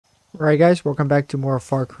Alright guys, welcome back to more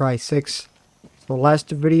Far Cry 6. So last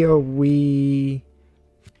video we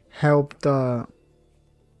helped what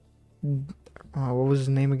was his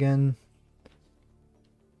name again?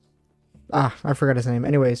 I forgot his name.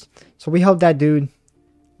 Anyways, so we helped that dude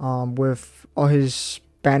with all his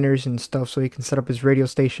banners and stuff so he can set up his radio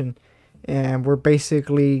station. And we're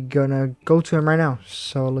basically gonna go to him right now.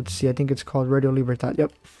 So let's see, I think it's called Radio Libertad.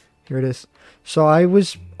 Yep, here it is. So I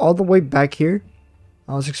was all the way back here.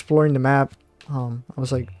 I was exploring the map. I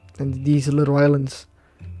was like in these little islands,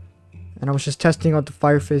 and I was just testing out the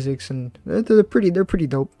fire physics, and they're pretty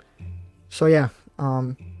dope. So yeah,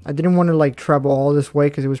 I didn't want to like travel all this way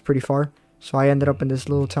because it was pretty far. So I ended up in this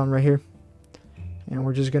little town right here, and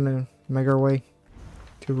we're just gonna make our way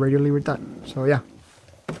to Radio Libertad. So yeah,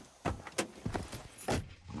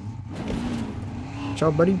 watch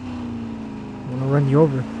out, buddy. I'm gonna run you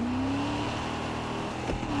over.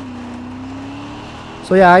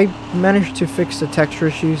 So yeah, I managed to fix the texture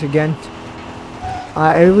issues again.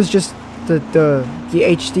 It was just the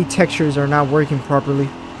HD textures are not working properly.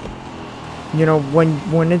 You know,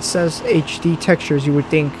 when it says HD textures, you would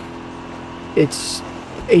think it's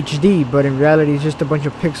HD, but in reality, it's just a bunch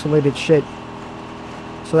of pixelated shit.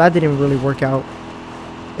 So that didn't really work out.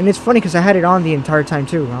 And it's funny because I had it on the entire time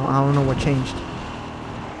too. I don't know what changed.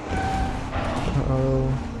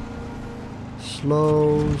 Uh-oh.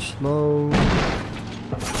 Slow.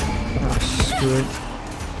 Oh, screw it.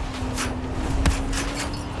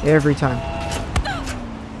 Every time.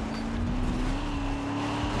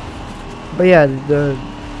 But yeah,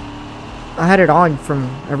 I had it on from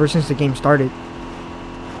ever since the game started.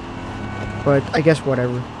 But I guess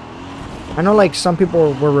whatever. I know like some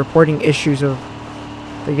people were reporting issues of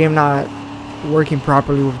the game not working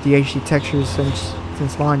properly with the HD textures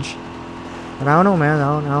since launch. But I don't know, man.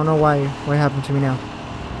 I don't know why what happened to me now.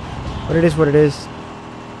 But it is what it is.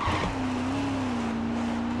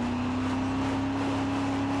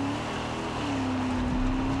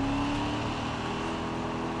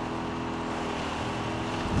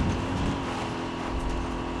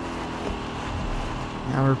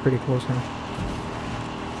 Now we're pretty close now.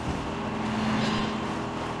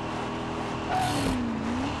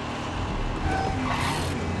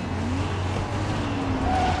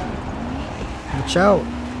 Watch out!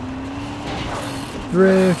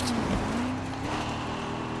 Drift!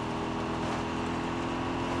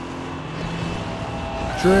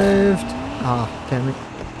 Drift! Ah, damn it.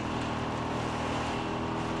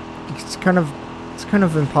 It's kind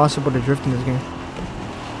of impossible to drift in this game.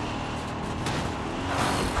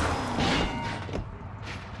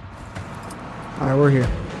 Alright, we're here.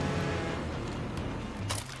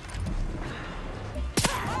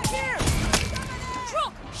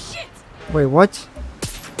 Wait, what?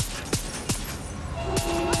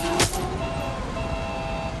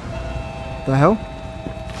 The hell?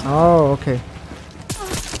 Oh, okay.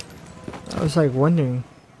 I was like wondering.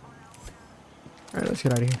 Alright, let's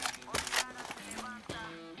get out of here.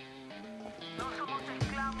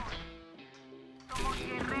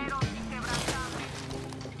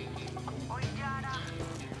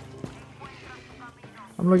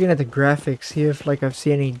 I'm looking at the graphics, see if like I've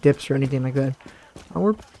seen any dips or anything like that.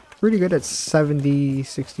 We're pretty good at 70,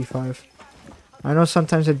 65. I know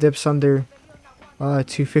sometimes it dips under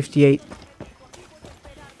 258.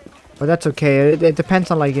 But that's okay. It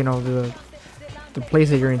depends on like, you know, the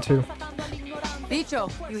place that you're in too.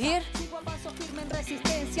 Bicho, you here?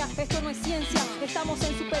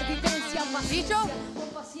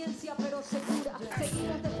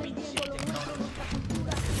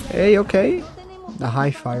 Hey, okay. The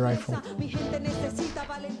hi-fi rifle.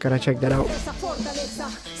 Gotta check that out.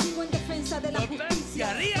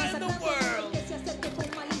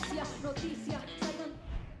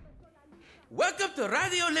 Welcome to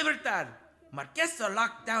Radio Libertad. Marquesa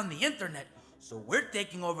locked down the internet, so we're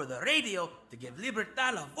taking over the radio to give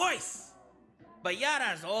Libertad a voice. But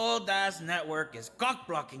Yara's old-ass network is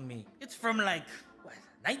cock-blocking me. It's from like, what,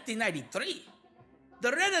 1993?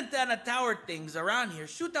 The red antenna tower things around here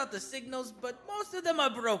shoot out the signals, but most of them are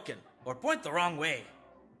broken, or point the wrong way.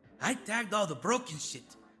 I tagged all the broken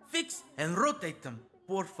shit. Fix and rotate them,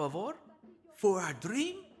 por favor. For our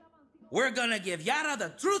dream, we're gonna give Yara the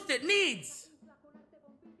truth it needs.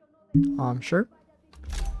 Sure.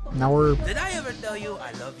 Now we're... Did I ever tell you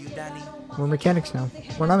I love you, Danny? We're mechanics now.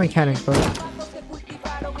 We're not mechanics, but...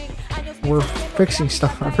 we're fixing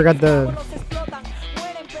stuff. I forgot the...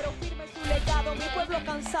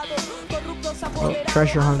 Oh,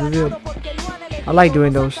 treasure hunt revealed. I like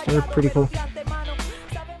doing those. They're pretty cool.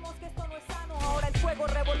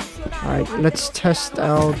 Alright, let's test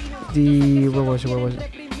out the... Where was it?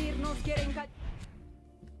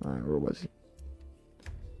 Alright, where was it?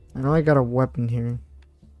 I know I got a weapon here.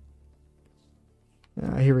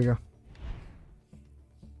 Here we go.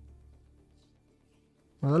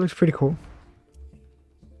 Well, that looks pretty cool.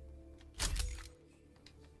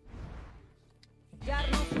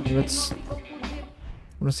 Let's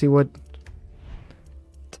see what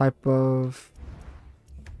type of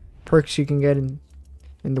perks you can get in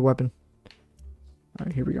the weapon.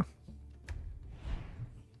 Alright, here we go.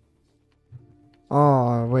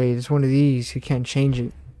 Oh, wait, it's one of these. You can't change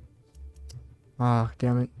it. Ah,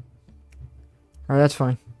 damn it. Alright, that's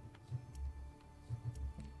fine.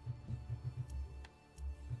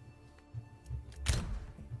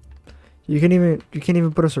 You can't even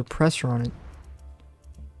put a suppressor on it.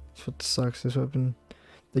 That's what sucks. This weapon,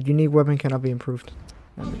 the unique weapon cannot be improved.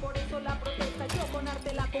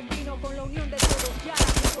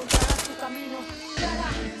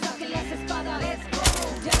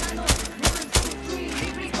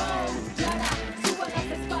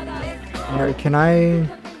 Alright, can I...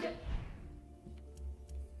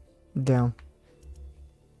 Down.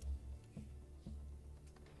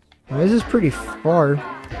 Now, this is pretty far.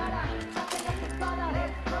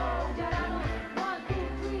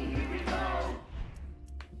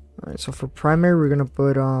 Alright, so for primary, we're gonna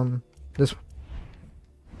put this one.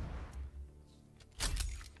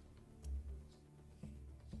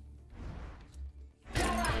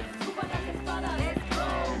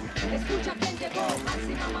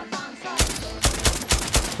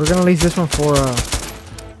 We're gonna leave this one for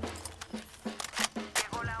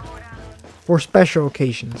special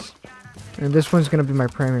occasions, and this one's gonna be my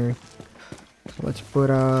primary. So let's put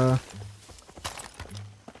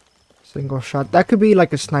single shot. That could be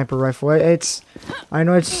like a sniper rifle. I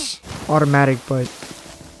know it's automatic, but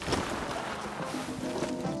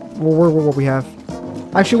we'll work with what we have.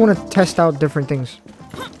 I actually want to test out different things.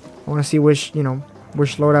 I want to see which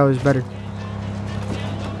loadout is better.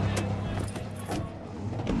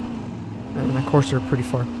 And of course, they're pretty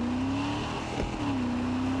far.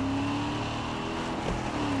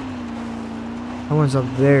 That one's up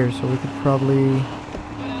there, so we could probably...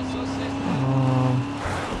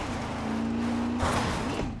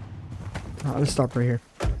 let's stop right here.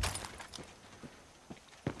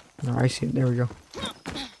 No, I see it. There we go.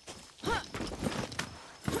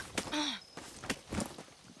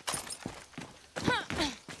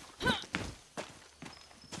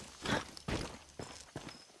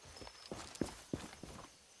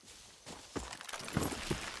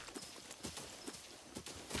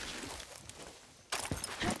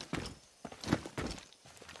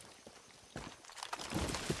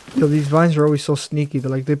 Yo, these vines are always so sneaky.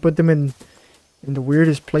 They're like, they put them in the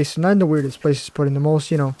weirdest places. Not in the weirdest places, but in the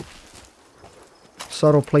most,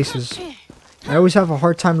 subtle places. I always have a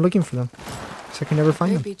hard time looking for them, because I can never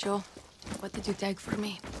find them. Bicho, what did you take for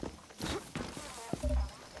me?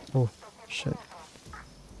 Oh, shit.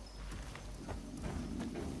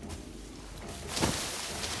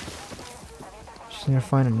 Just need to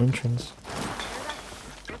find an entrance.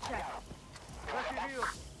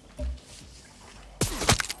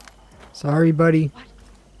 Sorry, buddy.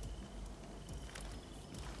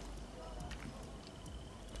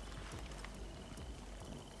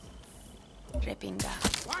 Repinga.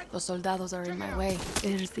 Los soldados are in my way.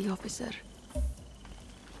 There's the officer.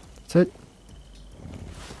 That's it.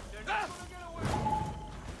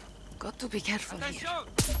 Got to be careful here.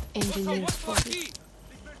 Engineer spotted.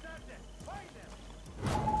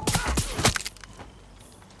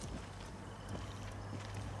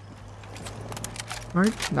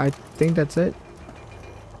 Alright, I think that's it.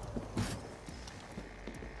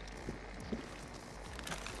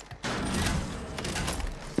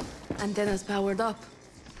 Antenna's powered up.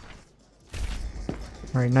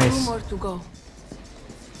 Alright, nice. 2 more to go.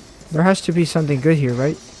 There has to be something good here,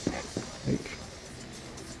 right? Like...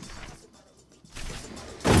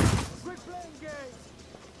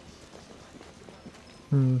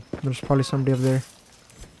 there's probably somebody up there.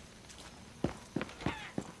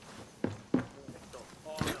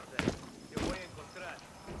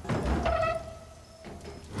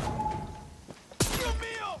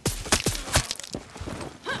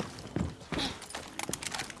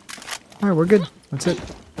 Alright, we're good. That's it.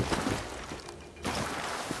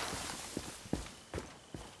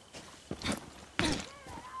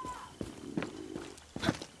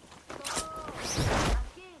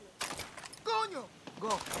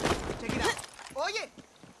 Go. Check it out. Oye,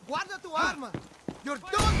 guarda tu arma. You're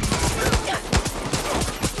done.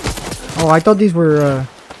 Oh, I thought these were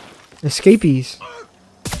escapees.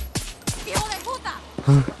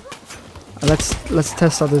 Let's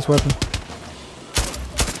test out this weapon.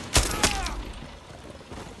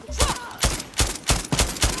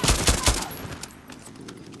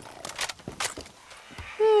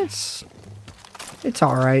 it's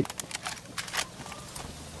all right.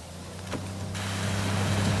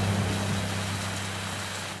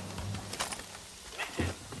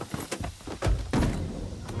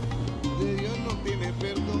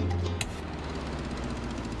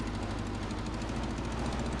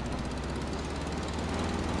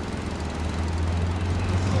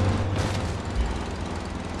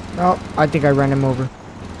 Oh, I think I ran him over.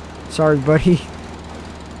 Sorry, buddy.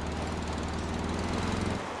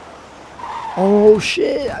 Oh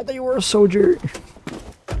shit, I thought you were a soldier.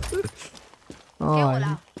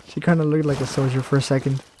 Oh, she kind of looked like a soldier for a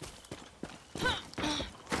second. The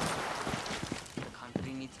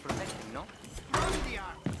country needs protecting, no?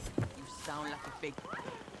 You sound like a fake.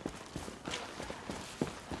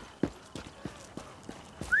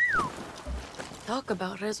 Talk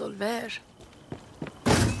about resolver.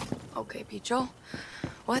 Okay, Picho.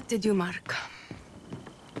 What did you mark?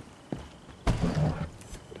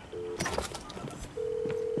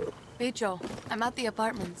 Picho, I'm at the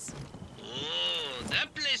apartments. Oh,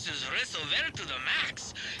 that place is resolver to the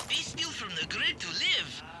max. They steal from the grid to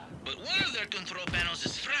live. But one of their control panels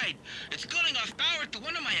is fried. It's cutting off power to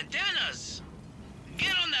one of my antennas.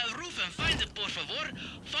 Get on that roof and find it, por favor.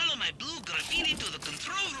 Follow my blue graffiti to the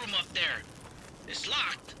control room up there. It's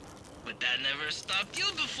locked. But that never stopped you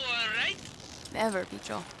before, right? Never,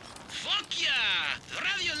 Picho. Fuck yeah!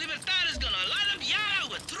 Radio Libertad is gonna light up Yara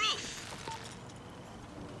with truth!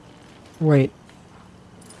 Wait.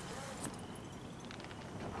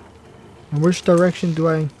 In which direction do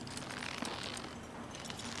I...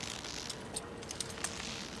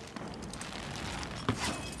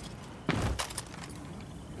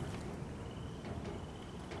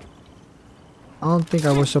 I don't think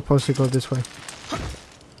I was supposed to go this way.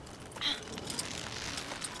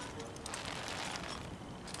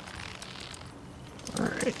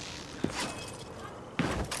 Alright.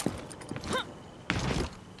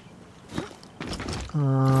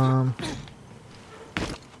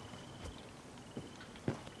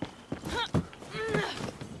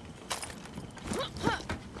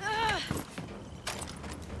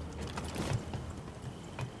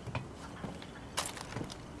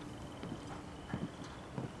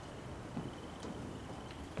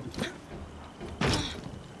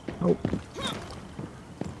 Oh.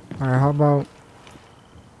 Alright, how about...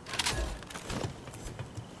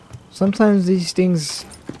 Sometimes these things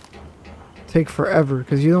take forever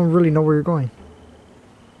because you don't really know where you're going.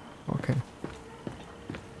 Okay.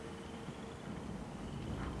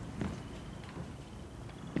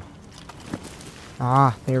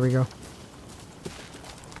 Ah, there we go.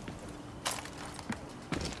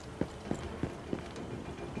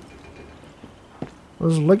 I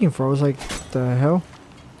was looking for, I was like, what the hell?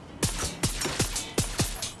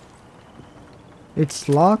 It's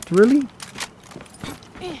locked, really?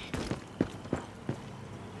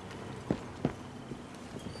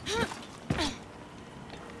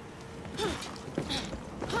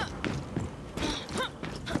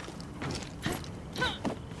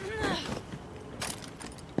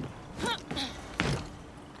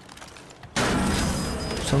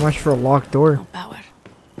 So much for a locked door. No power.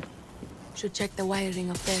 Should check the wiring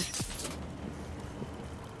up there.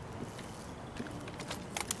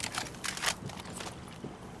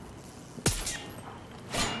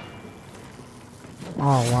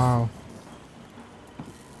 Oh, wow.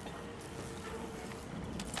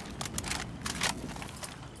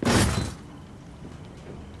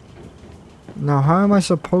 Now, how am I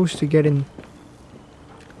supposed to get in?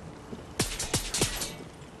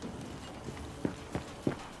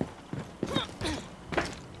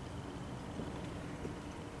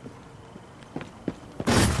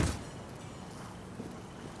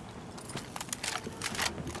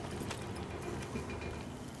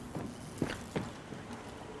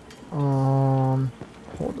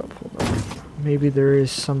 Hold up. Maybe there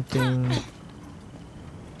is something.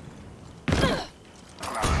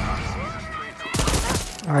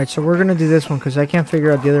 Alright, so we're gonna do this one because I can't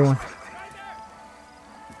figure out the other one.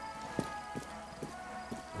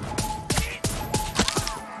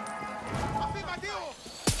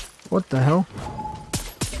 What the hell?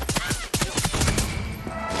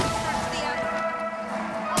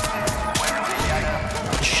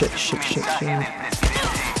 Shit.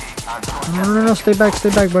 No, stay back,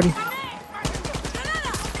 buddy.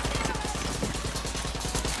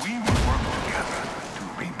 We will work together to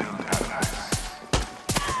rebuild our lives.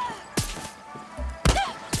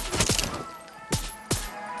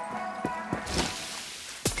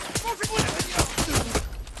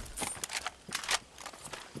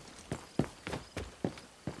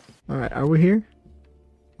 Alright, are we here?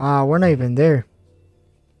 Ah, we're not even there.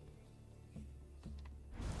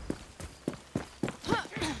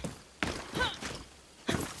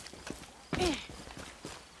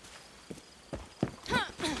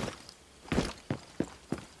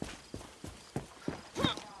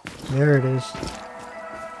 There it is.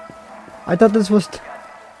 I thought this was...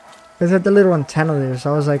 It had the little antenna there,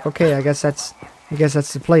 so I was like, okay, I guess that's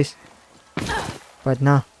the place. But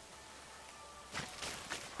nah.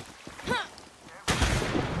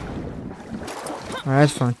 Alright,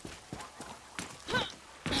 that's fine.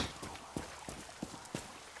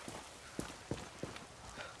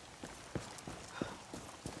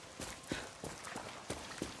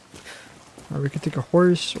 Or we could take a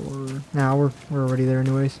horse, or... Nah, we're already there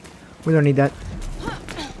anyways. We don't need that.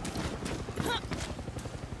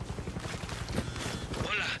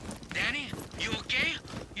 Hola, Danny? You okay?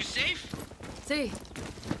 You safe? Sí.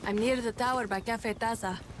 I'm near the tower by Cafe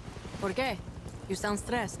Taza. ¿Por qué? You sound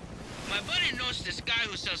stressed. My buddy knows this guy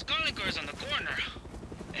who sells calling cards on the corner.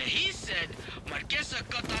 And he said Marquesa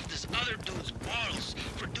cut off this other dude's balls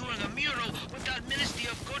for doing a mural without Ministry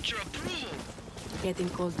of Culture approval. Getting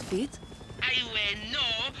cold feet? No,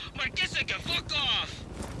 Marquesa can fuck off.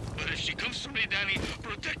 But if she comes to me, Danny,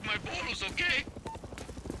 protect my balls, okay?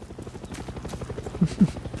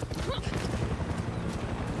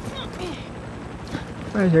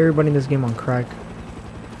 Why is everybody in this game on crack?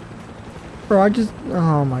 Bro, I just...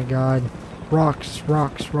 Oh my god. Rocks,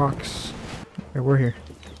 rocks, rocks. Okay, we're here.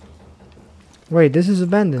 Wait, this is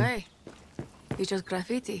abandoned. Okay. It's just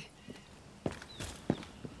graffiti.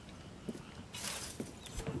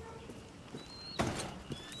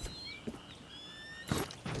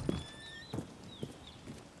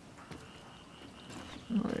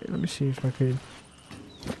 Alright, let me see if I could...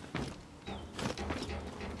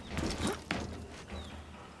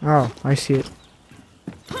 Oh, I see it.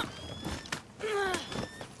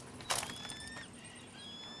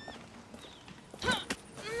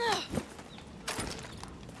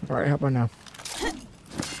 Alright, how about now?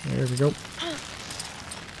 There we go.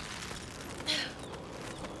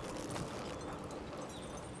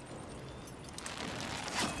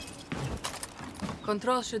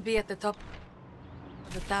 Control should be at the top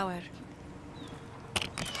of the tower.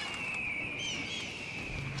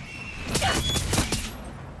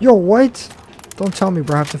 Yo, what? Don't tell me,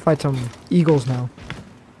 bro. I have to fight some eagles now.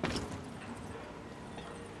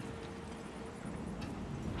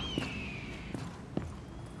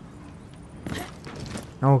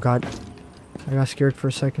 Oh god. I got scared for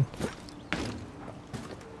a second.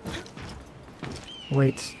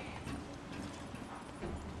 Wait.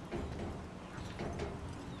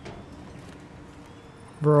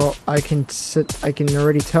 Bro, I can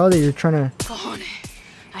already tell that you're trying to... Cojones.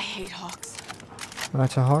 I hate hawks. Oh,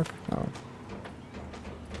 that's a hawk? Oh.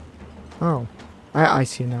 Oh. I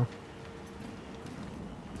see now.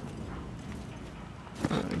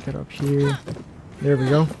 Get up here. There we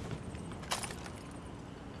go.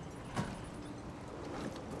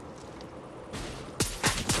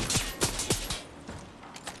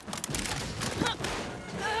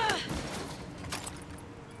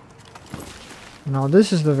 Now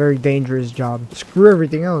this is the very dangerous job. Screw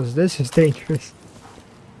everything else. This is dangerous.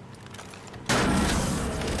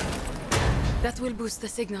 That will boost the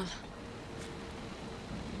signal.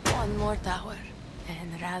 One more tower,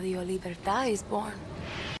 and Radio Libertad is born.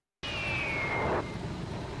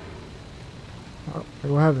 Oh,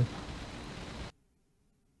 what happened?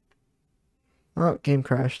 Oh, game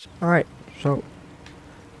crashed. Alright, so...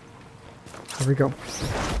 Here we go.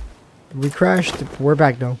 We crashed. We're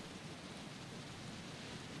back though.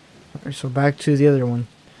 Alright, so back to the other one.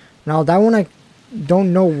 Now that one I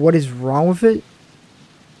don't know what is wrong with it.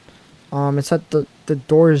 It's that the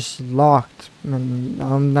door is locked. And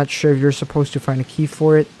I'm not sure if you're supposed to find a key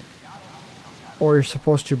for it. Or you're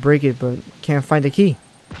supposed to break it, but can't find the key.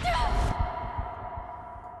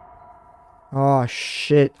 Oh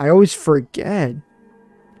shit, I always forget.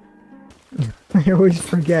 I always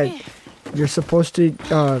forget. You're supposed to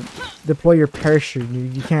deploy your parachute.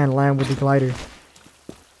 You can't land with the glider.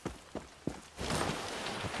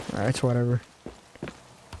 Alright, it's whatever.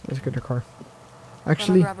 Let's get the car.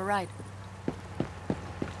 Actually, Grab a ride.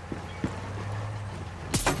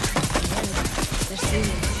 They're seeing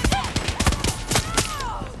us.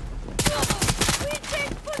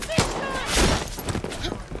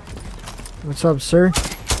 what's up, sir?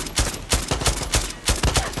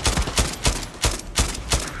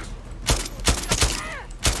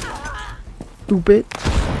 Stupid.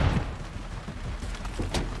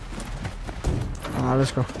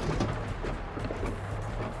 Let's go.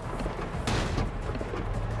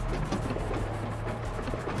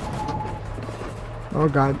 Oh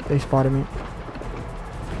god, they spotted me.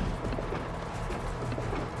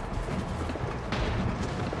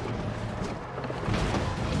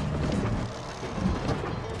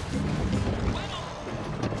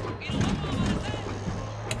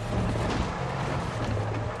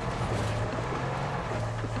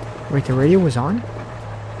 Wait, the radio was on?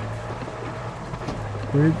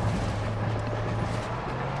 Weird.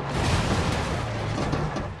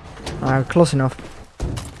 Close enough.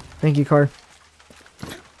 Thank you, car.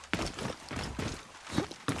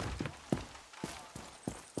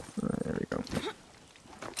 There we go.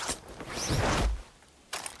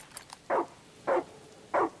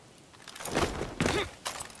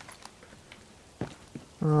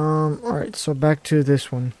 Alright, so back to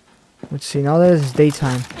this one. Let's see, now that it's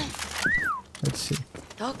daytime. Let's see.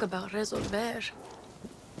 Talk about resolver.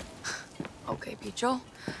 Okay, Picho.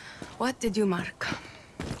 What did you mark?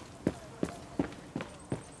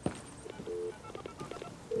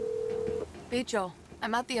 Picho,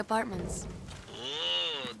 I'm at the apartments.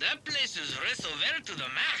 Oh, that place is resolver to the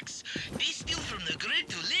max. They steal from the grid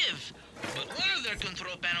to live. But one of their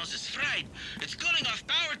control panels is fried. It's cutting off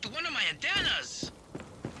power to one of my antennas.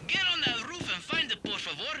 Get on that roof and find it, por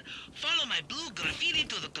favor. Follow my blue graffiti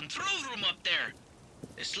to the control room up there.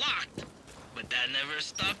 It's locked. But that never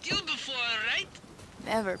stopped you before, right?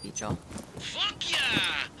 Never, Picho. Fuck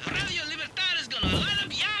yeah! Radio Libertad is gonna light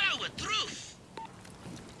up Yara with truth.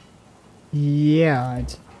 Yeah.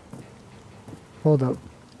 Hold up.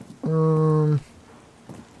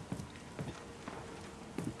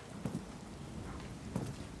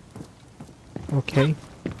 Okay.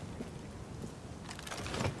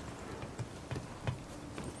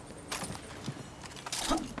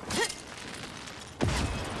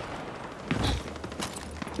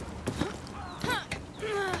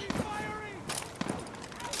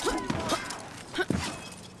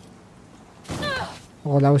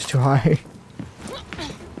 Oh, that was too high.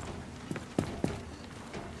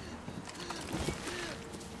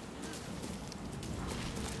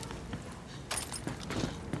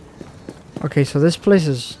 Okay, so this place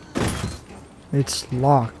is... it's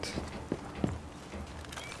locked.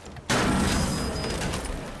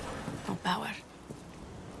 No power.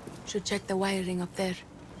 Should check the wiring up there.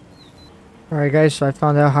 Alright guys, so I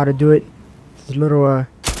found out how to do it. This little,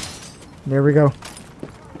 there we go.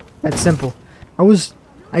 That's simple.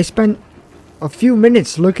 I spent a few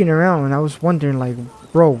minutes looking around and I was wondering like,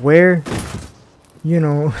 bro, where, you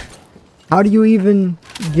know, how do you even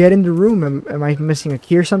get in the room? Am I missing a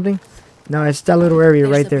key or something? No, it's that little area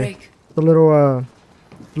right there. The little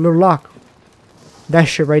lock. That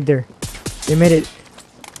shit right there. They made it.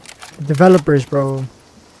 Developers, bro.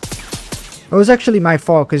 It was actually my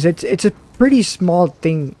fault because it's a pretty small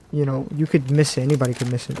thing, you know. You could miss it. Anybody could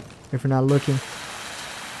miss it if you're not looking.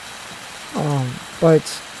 But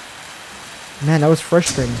man, that was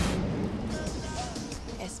frustrating.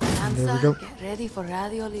 There we go. Get ready for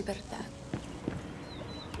Radio Libertad.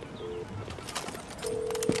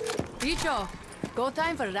 Picho, go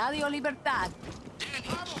time for Radio Libertad.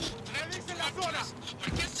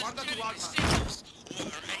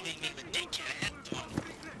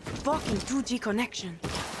 Fucking 2G connection.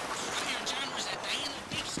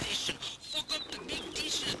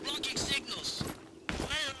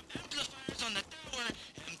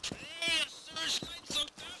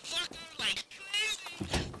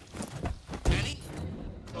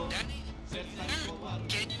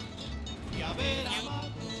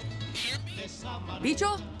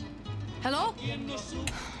 Bicho? Hello?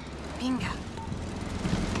 Binga.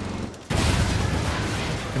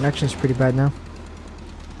 Connection's pretty bad now.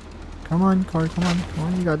 Come on, car, come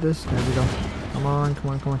on, you got this. There we go. Come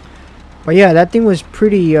on. But yeah, that thing was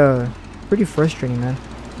pretty frustrating, man.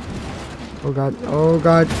 Oh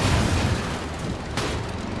god.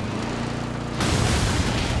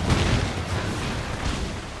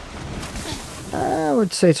 I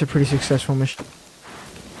would say it's a pretty successful mission.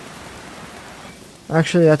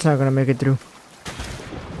 Actually, that's not gonna make it through.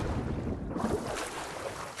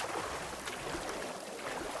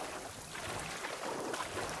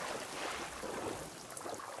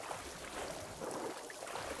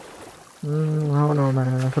 I don't know, man.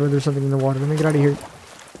 I feel like there's something in the water. Let me get out of here.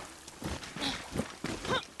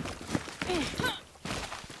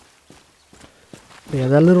 Yeah,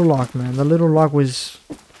 that little lock, man. The little lock was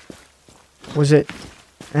it.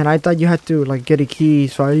 And I thought you had to, like, get a key,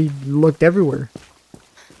 so I looked everywhere.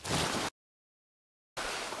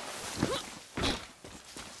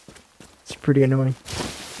 It's pretty annoying.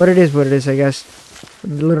 But it is what it is, I guess. A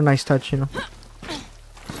little nice touch, you know.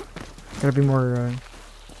 Gotta be more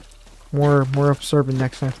observant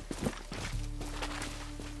next time.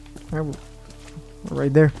 Alright, we're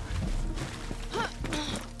right there.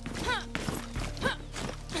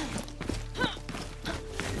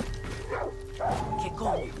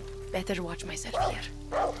 Better watch myself here.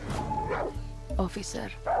 Officer,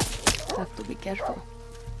 have to be careful.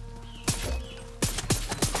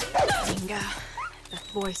 Venga, that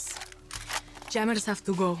voice. Jammers have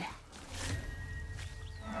to go.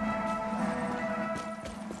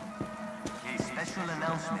 A special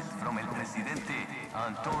announcement from el Presidente,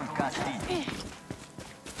 Antón Castillo.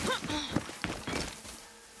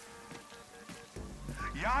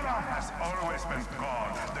 Yara has always been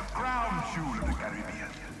called the crown jewel of the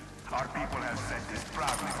Caribbean. Our people have said this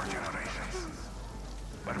proudly for generations.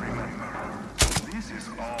 But remember, this is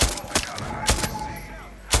all the colonizers see.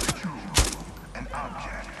 A jewel, an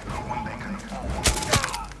object, one they can own,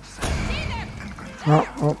 sell, and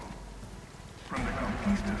control. From the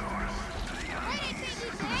conquistadors to the Yankees to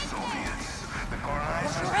the Soviets, the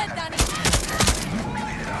colonizers have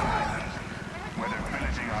manipulated our island. Whether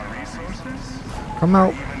pillaging our resources, Come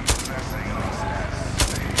out. even possessing us as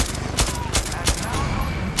slaves.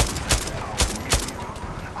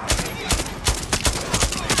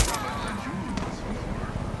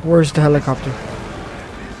 Where's the helicopter?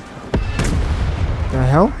 The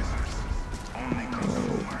hell?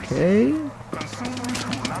 Okay. Consumers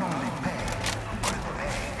who not only pay, but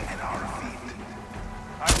beg at our feet.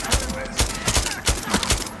 Our purpose is a consumer,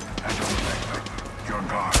 and your protector, your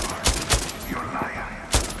guard, your lion.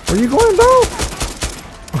 Where you going, bro?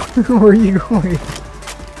 Where are you going?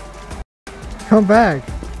 Come back.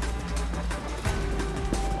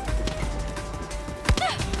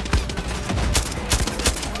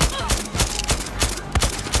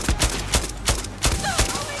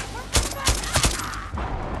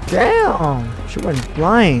 Damn! She went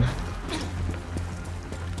flying.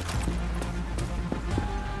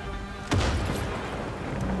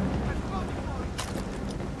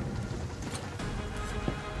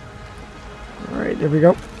 Alright, there we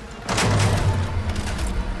go.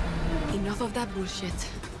 Enough of that bullshit.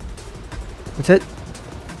 That's it?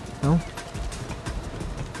 No?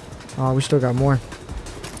 Oh, we still got more.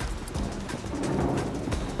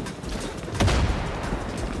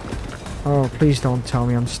 Oh, please don't tell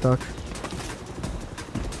me I'm stuck.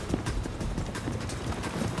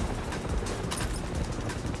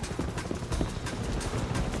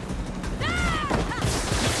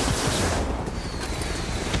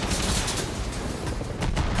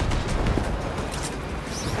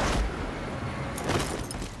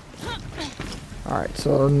 Alright,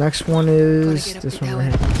 so the next one is this one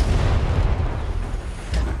right here.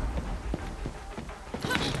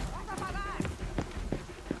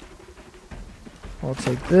 I'll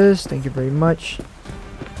take this, thank you very much.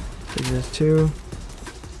 Take this too.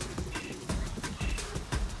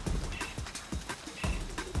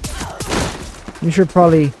 You should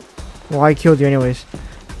probably, well, I killed you anyways,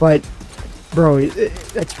 but bro,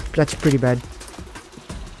 that's pretty bad.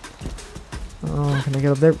 Oh, can I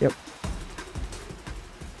get up there? Yep.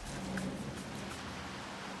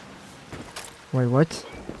 Wait, what?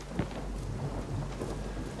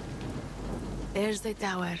 There's the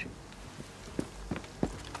tower.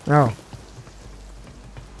 Oh.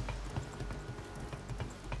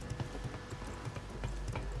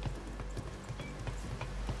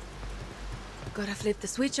 Gotta flip the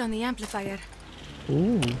switch on the amplifier.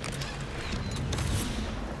 Ooh.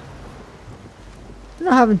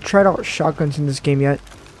 I haven't tried out shotguns in this game yet.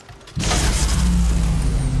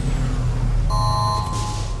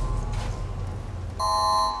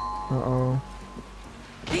 Uh-oh.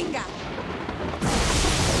 Pinga!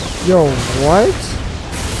 Yo, what?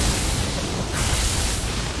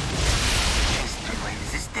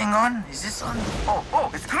 Is this thing on? Is this on? Oh,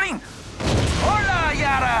 it's green! Hola,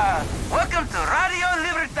 Yara! Welcome to Radio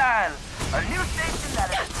Libertad, a new station that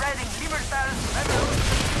is spreading Libertad's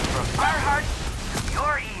revolution from our hearts to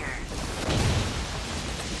your ears.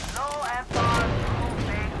 No, Antón, no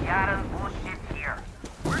fake Yara's bullshit here.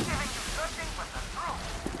 We're giving you nothing but the truth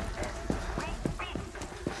and sweet beats.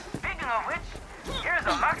 Speaking of which, here's a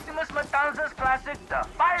Maximus Matanzas classic to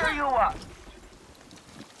fire you up.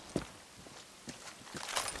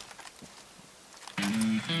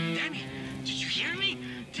 Danny, did you hear me?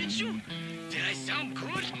 Did you? Did I sound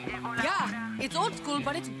good? Yeah, it's old school,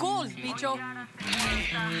 but it's gold, bicho.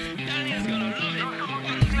 Danny's gonna love it.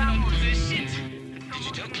 I'm gonna lose this shit. Did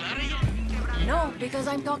you tell Clara yet? No, because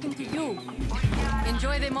I'm talking to you.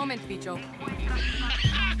 Enjoy the moment, bicho.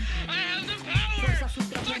 I have the power!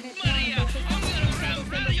 Fuck Maria! I'm gonna grab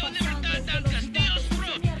Radio Libertad down Castillo's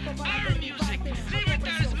throat! Our music!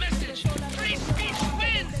 Libertad's message! Free speech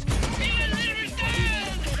wins! Viva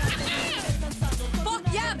Libertad! Fuck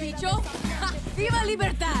yeah, bicho! Viva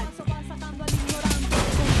Libertad!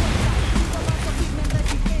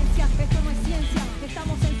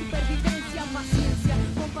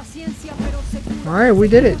 Alright, we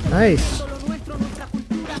did it. Nice.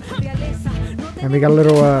 And we got a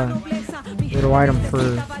little item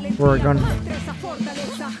for a gun.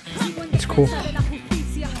 It's cool.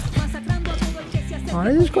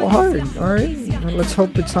 Alright, just go hard. Alright, let's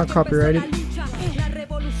hope it's not copyrighted.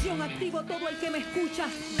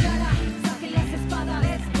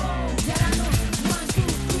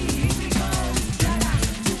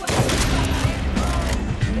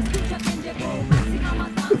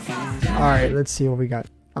 Alright, let's see what we got.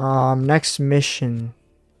 Next mission.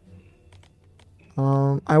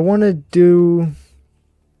 I want to do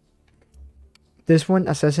this one,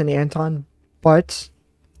 Assassinate Anton, but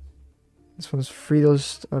this one's free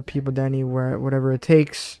those people, Danny, whatever it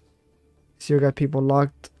takes. See, we got people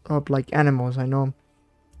locked up like animals, I know.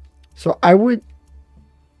 So I would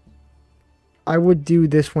do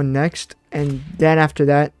this one next, and then after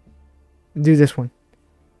that, do this one.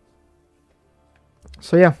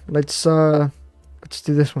 So yeah, let's do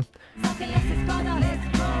this one.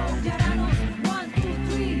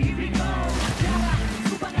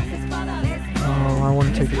 Oh, I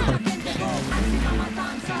want to take the card.